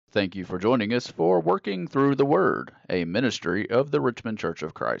Thank you for joining us for Working Through the Word, a ministry of the Richmond Church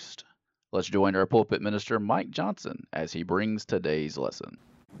of Christ. Let's join our pulpit minister, Mike Johnson, as he brings today's lesson.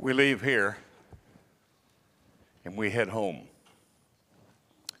 We leave here and we head home.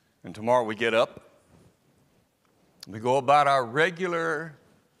 And tomorrow we get up, we go about our regular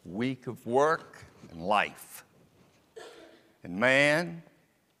week of work and life. And man,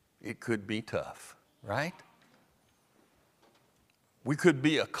 it could be tough, right? We could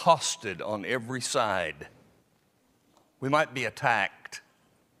be accosted on every side. We might be attacked.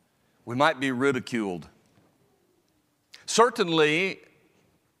 We might be ridiculed. Certainly,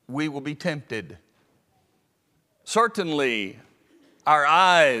 we will be tempted. Certainly, our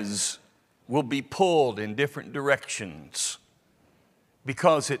eyes will be pulled in different directions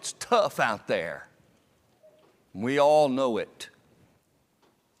because it's tough out there. We all know it.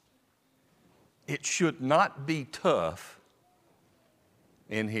 It should not be tough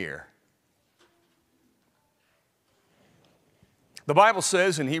in here. The Bible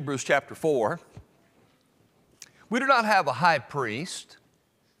says in Hebrews chapter 4, we do not have a high priest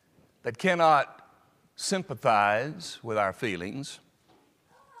that cannot sympathize with our feelings,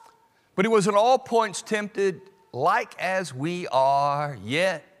 but he was in all points tempted like as we are,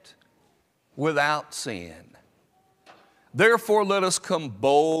 yet without sin. Therefore let us come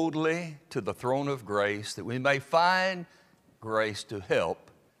boldly to the throne of grace that we may find grace to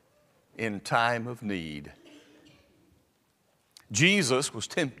help in time of need. Jesus was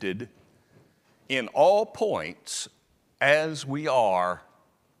tempted in all points as we are.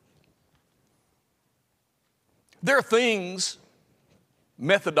 There are things,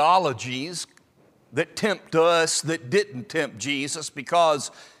 methodologies that tempt us that didn't tempt Jesus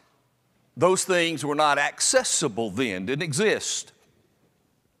because those things were not accessible then, didn't exist.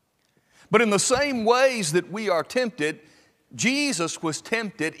 But in the same ways that we are tempted, Jesus was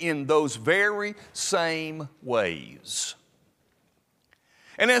tempted in those very same ways.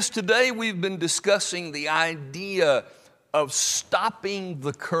 And as today we've been discussing the idea of stopping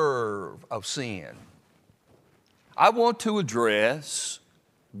the curve of sin, I want to address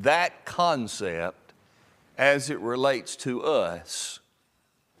that concept as it relates to us,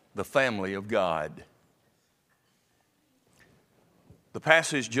 the family of God. The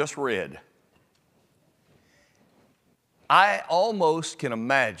passage just read, I almost can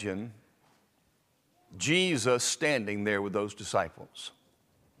imagine Jesus standing there with those disciples.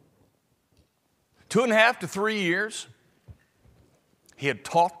 2.5 to 3 years, he had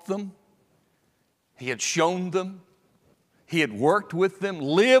taught them, he had shown them, he had worked with them,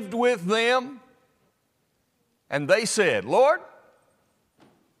 lived with them, and they said, Lord,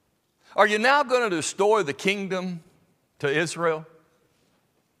 are you now going to restore the kingdom to Israel?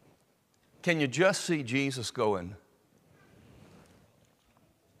 Can you just see Jesus going,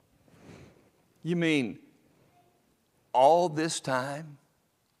 you mean all this time,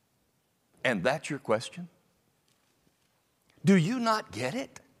 and that's your question? Do you not get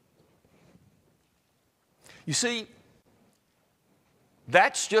it? You see,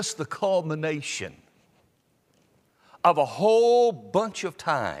 that's just the culmination of a whole bunch of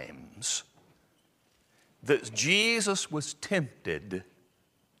times that Jesus was tempted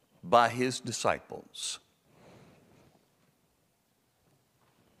by his disciples.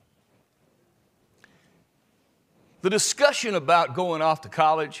 The discussion about going off to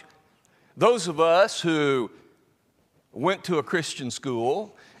college, those of us who went to a Christian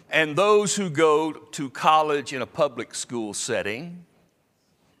school and those who go to college in a public school setting,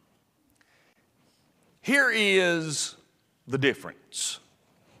 here is the difference.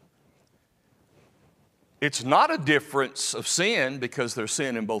 It's not a difference of sin because there's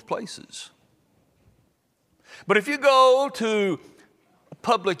sin in both places. But if you go to a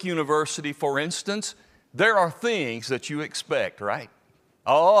public university, for instance, there are things that you expect, right?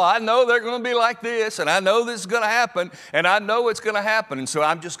 Oh, I know they're going to be like this, and I know this is going to happen, and I know it's going to happen, and so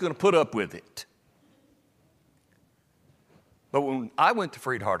I'm just going to put up with it. But when I went to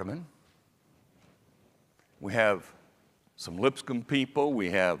Freed-Hardeman, we have some Lipscomb people,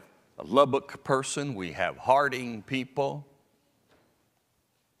 we have a Lubbock person, we have Harding people.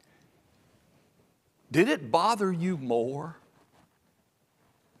 Did it bother you more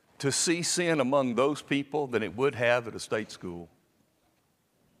to see sin among those people than it would have at a state school?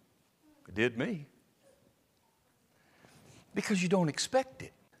 It did me. Because you don't expect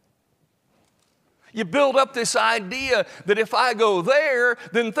it. You build up this idea that if I go there,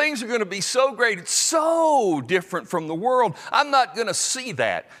 then things are going to be so great. It's so different from the world. I'm not going to see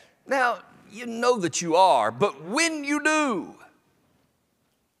that. Now, you know that you are, but when you do,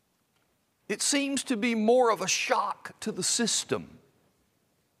 it seems to be more of a shock to the system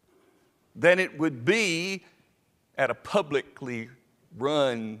than it would be at a publicly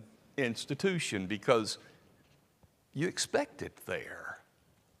run institution because you expect it there.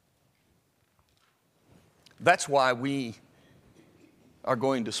 That's why we are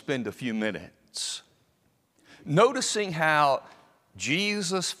going to spend a few minutes noticing how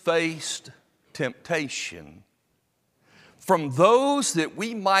Jesus faced temptation from those that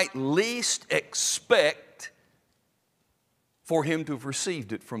we might least expect for Him to have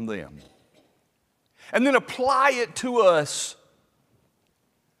received it from them. And then apply it to us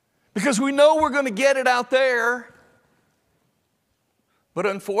because we know we're going to get it out there. But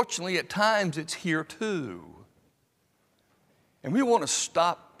unfortunately, at times it's here too. And we want to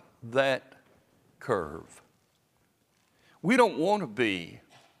stop that curve. We don't want to be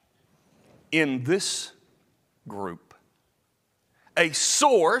in this group a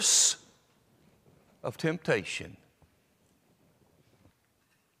source of temptation.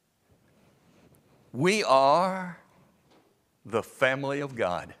 We are the family of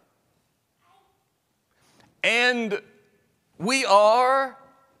God. And we are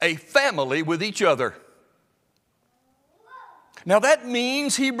a family with each other. Now that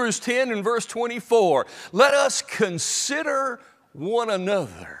means Hebrews 10 and verse 24, let us consider one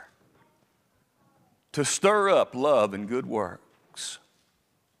another to stir up love and good works.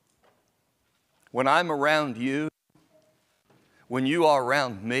 When I'm around you, when you are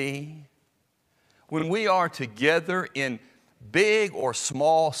around me, when we are together in big or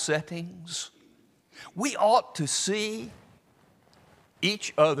small settings, we ought to see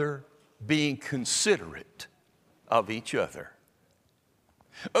each other being considerate of each other.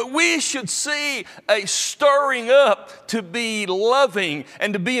 We should see a stirring up to be loving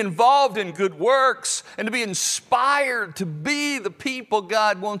and to be involved in good works and to be inspired to be the people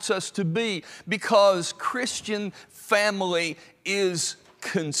God wants us to be, because Christian family is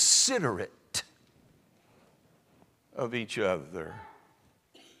considerate of each other.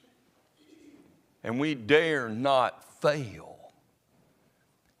 And we dare not fail,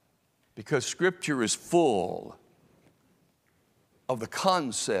 because Scripture is full of the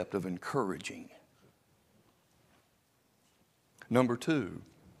concept of encouraging. Number 2,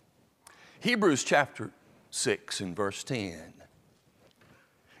 Hebrews chapter 6 and verse 10.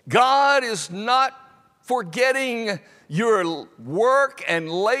 God is not forgetting your work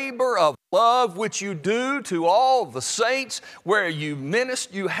and labor of love which you do to all the saints, where you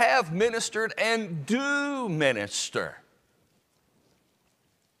have ministered and do minister.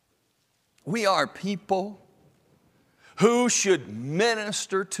 We are people who should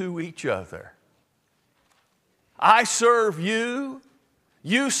minister to each other. I serve you,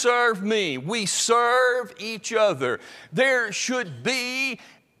 you serve me. We serve each other. There should be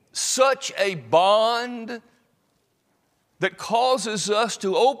such a bond that causes us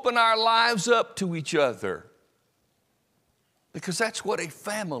to open our lives up to each other, because that's what a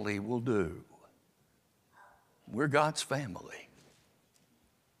family will do. We're God's family.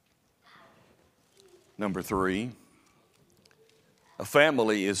 Number 3, a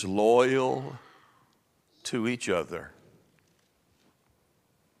family is loyal to each other.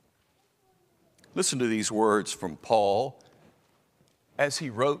 Listen to these words from Paul as he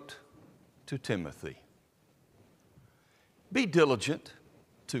wrote to Timothy. Be diligent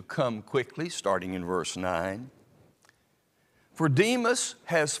to come quickly, starting in verse 9. For Demas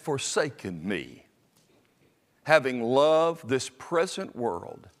has forsaken me, having loved this present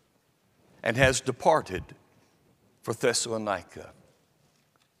world, and has departed for Thessalonica.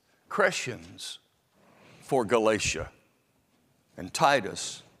 Crescens for Galatia, and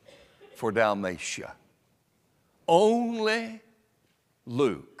Titus for Dalmatia. Only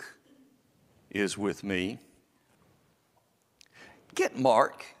Luke is with me. Get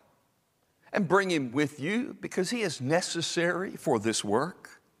Mark and bring him with you, because he is necessary for this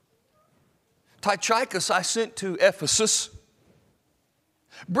work. Tychicus I sent to Ephesus.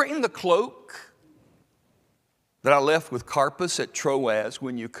 Bring the cloak that I left with Carpus at Troas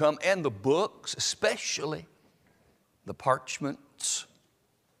when you come, and the books, especially the parchments.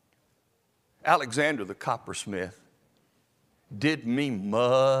 Alexander the coppersmith did me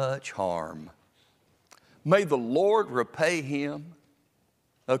much harm. May the Lord repay him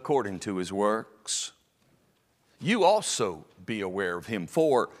according to his works. You also be aware of him,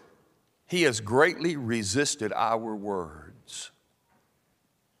 for he has greatly resisted our words.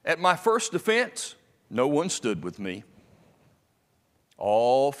 At my first defense, no one stood with me.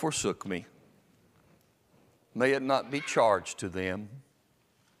 All forsook me. May it not be charged to them.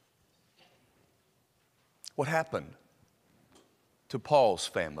 What happened to Paul's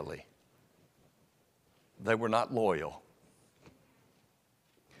family? They were not loyal.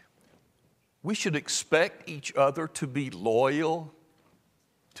 we should expect each other to be loyal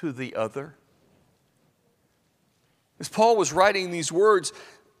to the other. As Paul was writing these words,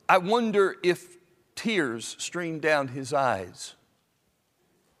 I wonder if tears streamed down his eyes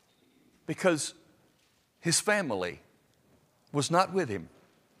because his family was not with him.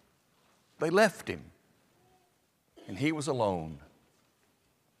 They left him, and he was alone.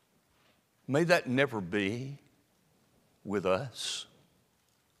 May that never be with us.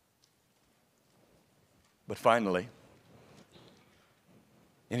 But finally,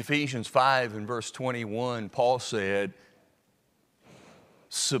 in Ephesians 5 and verse 21, Paul said,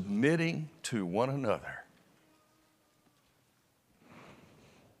 submitting to one another.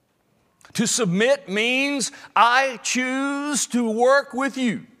 To submit means I choose to work with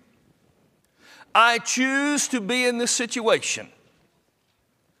you. I choose to be in this situation.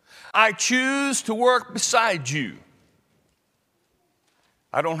 I choose to work beside you.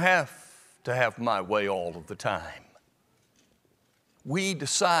 I don't have to have my way all of the time. We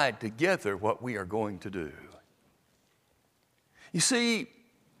decide together what we are going to do. You see,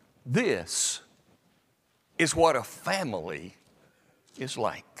 this is what a family is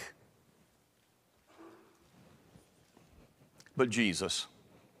like. But Jesus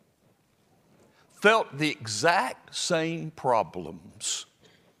felt the exact same problems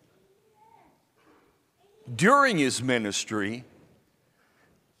during his ministry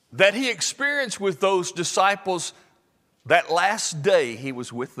that he experienced with those disciples that last day he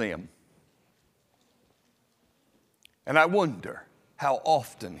was with them. And I wonder how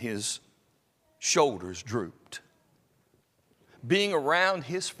often his shoulders drooped, being around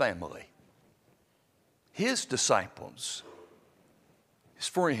his family, his disciples, his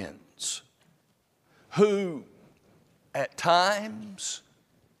friends, who at times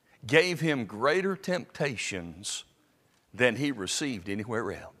gave him greater temptations than he received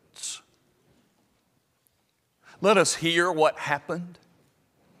anywhere else. Let us hear what happened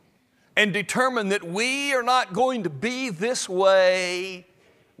and determine that we are not going to be this way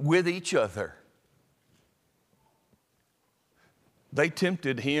with each other. They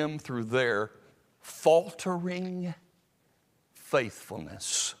tempted him through their faltering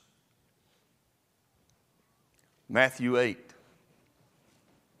faithfulness. Matthew 8,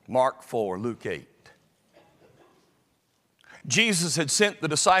 Mark 4, Luke 8. Jesus had sent the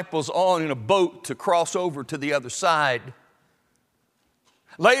disciples on in a boat to cross over to the other side.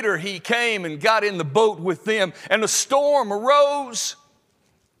 Later, he came and got in the boat with them, and a storm arose.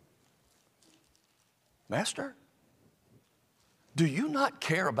 Master, do you not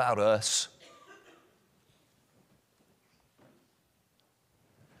care about us?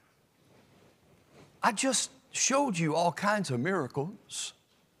 I just showed you all kinds of miracles,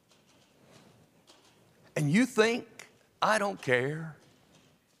 and you think I don't care?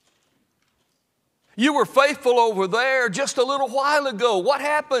 You were faithful over there just a little while ago. What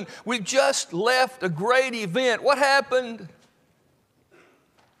happened? We just left a great event. What happened?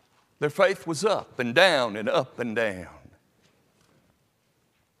 Their faith was up and down and up and down.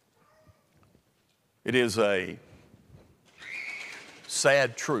 It is a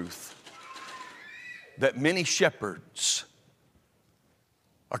sad truth that many shepherds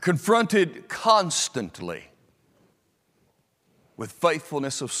are confronted constantly with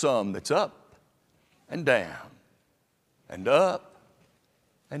faithfulness of some that's up and down and up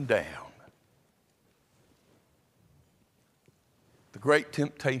and down. The great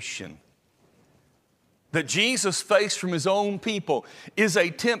temptation that Jesus faced from his own people is a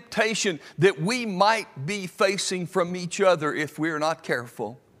temptation that we might be facing from each other if we're not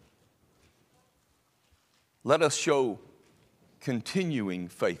careful. Let us show continuing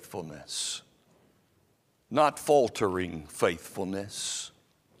faithfulness, not faltering faithfulness.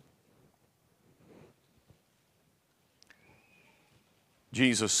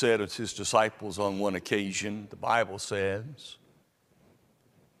 Jesus said to his disciples on one occasion, the Bible says,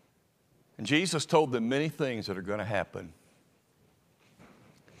 and Jesus told them many things that are going to happen.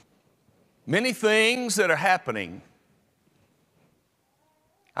 Many things that are happening.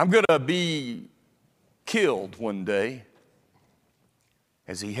 I'm going to be killed one day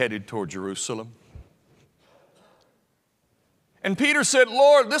as he headed toward Jerusalem. And Peter said,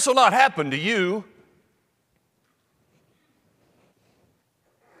 Lord, this will not happen to you.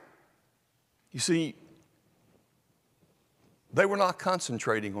 You see, they were not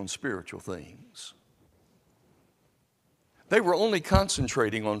concentrating on spiritual things. They were only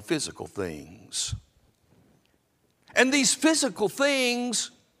concentrating on physical things. And these physical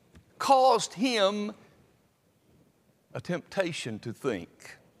things caused him a temptation to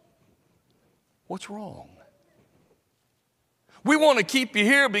think, what's wrong? We want to keep you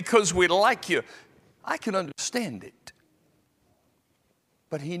here because we like you. I can understand it.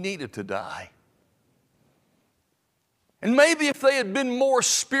 But he needed to die. And maybe if they had been more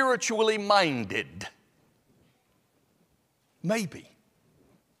spiritually minded, maybe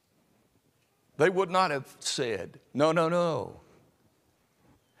they would not have said, no, no, no.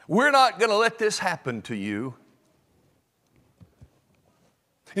 We're not going to let this happen to you.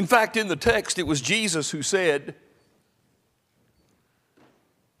 In fact, in the text, it was Jesus who said,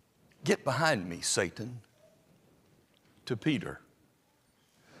 "Get behind me, Satan," to Peter,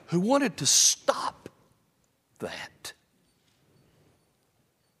 who wanted to stop that.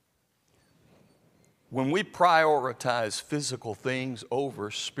 When we prioritize physical things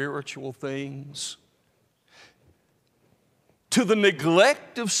over spiritual things, to the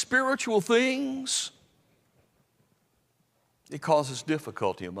neglect of spiritual things, it causes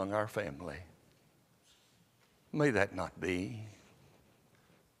difficulty among our family. May that not be.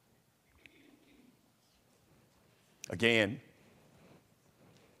 Again,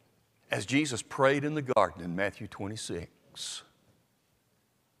 as Jesus prayed in the garden in Matthew 26,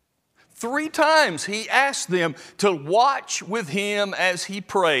 3 times he asked them to watch with him as he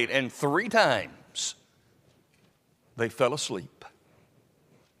prayed, and 3 times they fell asleep.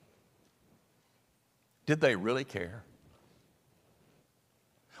 Did they really care?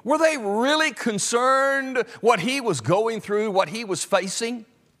 Were they really concerned what he was going through, what he was facing?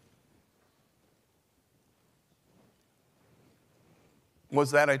 Was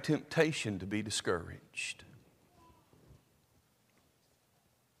that a temptation to be discouraged?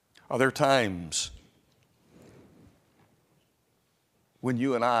 Are there times when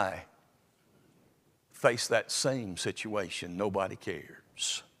you and I face that same situation? Nobody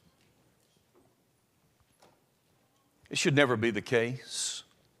cares. It should never be the case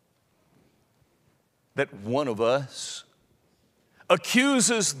that one of us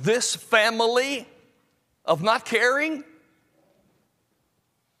accuses this family of not caring.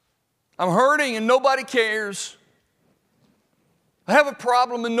 I'm hurting and nobody cares. I have a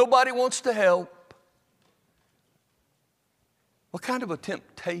problem and nobody wants to help. What kind of a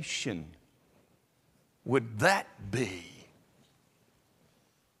temptation would that be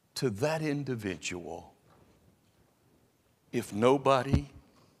to that individual if nobody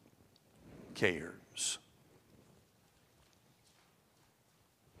cares?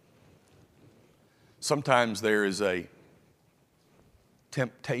 Sometimes there is a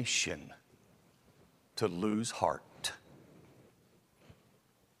temptation to lose heart,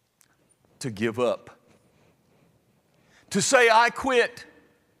 to give up, to say, "I quit."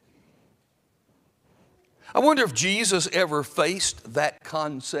 I wonder if Jesus ever faced that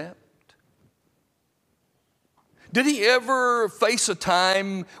concept. Did he ever face a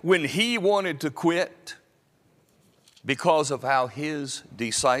time when he wanted to quit because of how his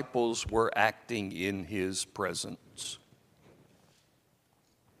disciples were acting in his presence?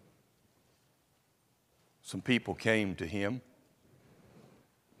 Some people came to him.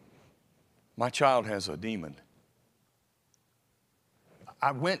 "My child has a demon.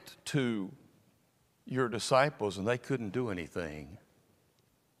 I went to your disciples and they couldn't do anything."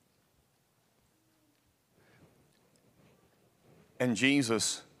 And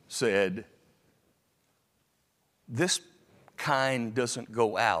Jesus said, "This kind doesn't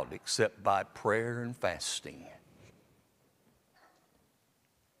go out except by prayer and fasting."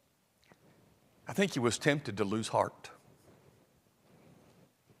 I think he was tempted to lose heart,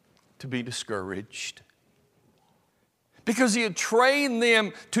 to be discouraged, because he had trained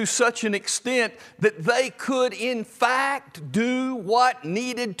them to such an extent that they could in fact do what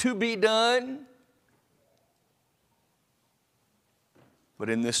needed to be done. But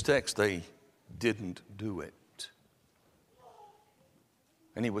in this text, they didn't do it.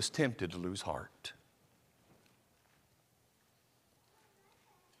 And he was tempted to lose heart.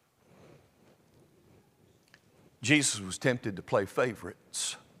 Jesus was tempted to play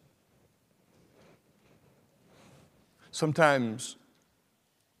favorites. Sometimes,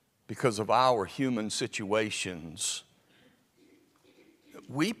 because of our human situations,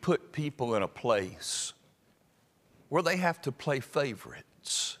 we put people in a place where they have to play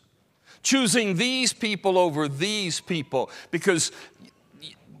favorites, choosing these people over these people because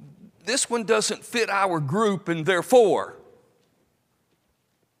this one doesn't fit our group and therefore.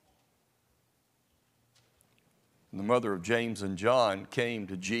 The mother of James and John came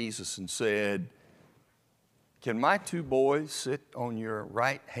to Jesus and said, "Can my 2 boys sit on your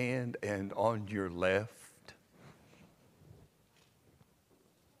right hand and on your left?"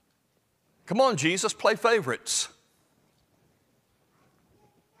 Come on, Jesus, play favorites.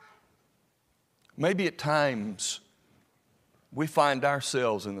 Maybe at times we find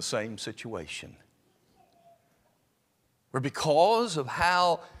ourselves in the same situation, where because of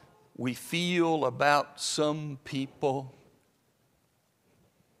how we feel about some people,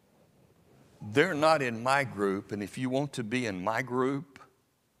 they're not in my group, and if you want to be in my group,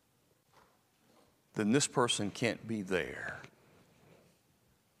 then this person can't be there.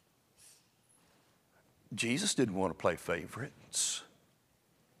 Jesus didn't want to play favorites.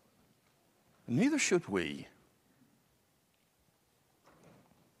 Neither should we.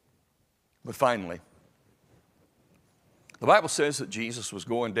 But finally, the Bible says that Jesus was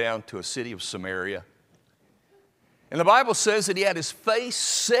going down to a city of Samaria. And the Bible says that he had his face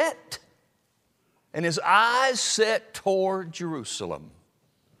set and his eyes set toward Jerusalem.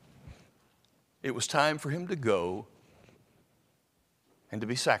 It was time for him to go and to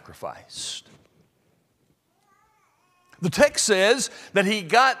be sacrificed. The text says that he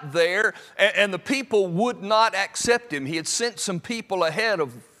got there and the people would not accept him. He had sent some people ahead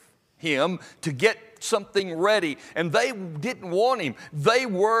of him to get something ready, and they didn't want him. They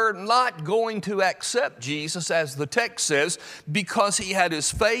were not going to accept Jesus, as the text says, because he had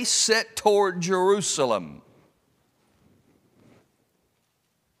his face set toward Jerusalem.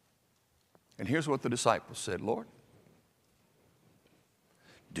 And here's what the disciples said: Lord,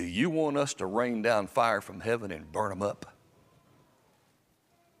 do you want us to rain down fire from heaven and burn them up?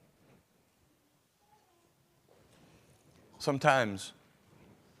 Sometimes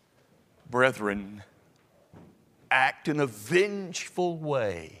brethren act in a vengeful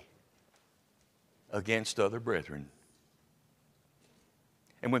way against other brethren.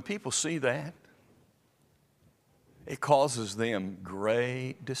 And when people see that, it causes them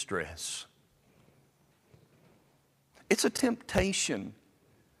great distress. It's a temptation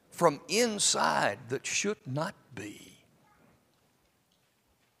from inside that should not be,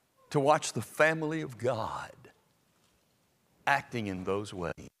 to watch the family of God acting in those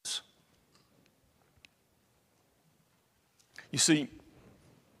ways. You see,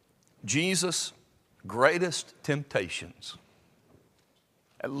 Jesus' greatest temptations,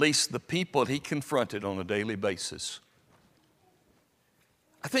 at least the people he confronted on a daily basis,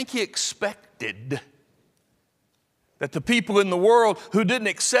 I think he expected that the people in the world who didn't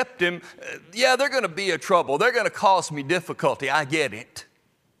accept him, yeah, they're going to be a trouble. They're going to cause me difficulty. I get it.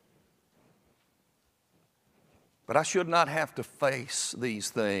 But I should not have to face these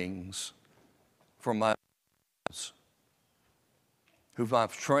things from my friends, whom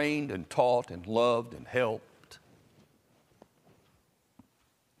I've trained and taught and loved and helped.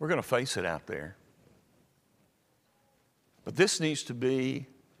 We're going to face it out there. But this needs to be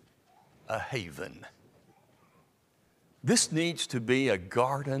a haven. This needs to be a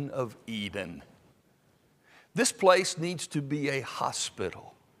Garden of Eden. This place needs to be a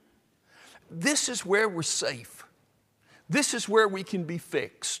hospital. This is where we're safe. This is where we can be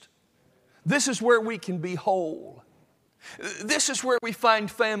fixed. This is where we can be whole. This is where we find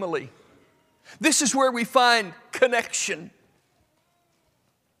family. This is where we find connection.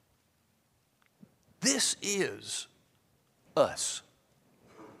 This is us.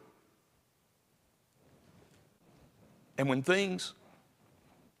 And when things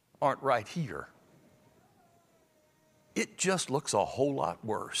aren't right here, it just looks a whole lot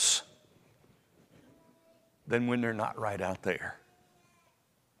worse than when they're not right out there.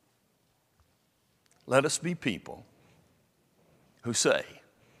 Let us be people who say,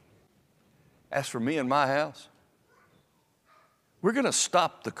 as for me and my house, we're going to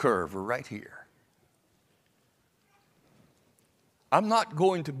stop the curve right here. I'm not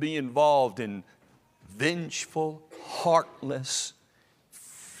going to be involved in vengeful, heartless,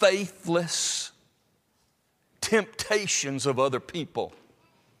 faithless temptations of other people.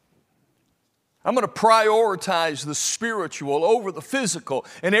 I'm going to prioritize the spiritual over the physical,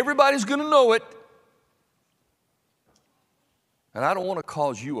 and everybody's going to know it. And I don't want to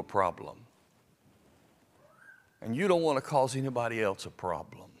cause you a problem. And you don't want to cause anybody else a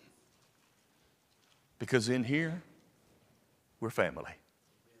problem. Because in here, we're family.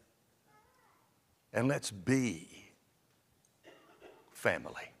 And let's be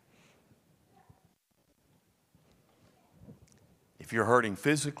family. If you're hurting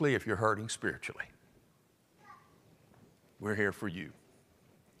physically, if you're hurting spiritually, we're here for you.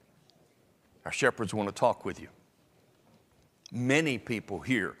 Our shepherds want to talk with you. Many people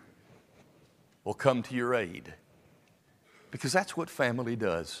here will come to your aid because that's what family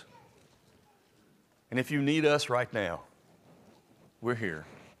does. And if you need us right now, we're here.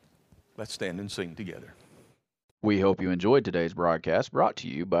 Let's stand and sing together. We hope you enjoyed today's broadcast, brought to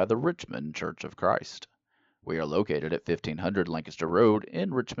you by the Richmond Church of Christ. We are located at 1500 Lancaster Road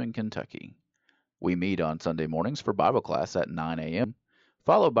in Richmond, Kentucky. We meet on Sunday mornings for Bible class at 9 a.m.,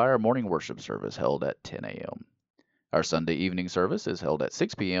 followed by our morning worship service held at 10 a.m. Our Sunday evening service is held at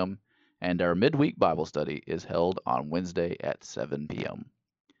 6 p.m., and our midweek Bible study is held on Wednesday at 7 p.m.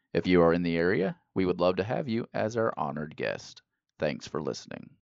 If you are in the area, we would love to have you as our honored guest. Thanks for listening.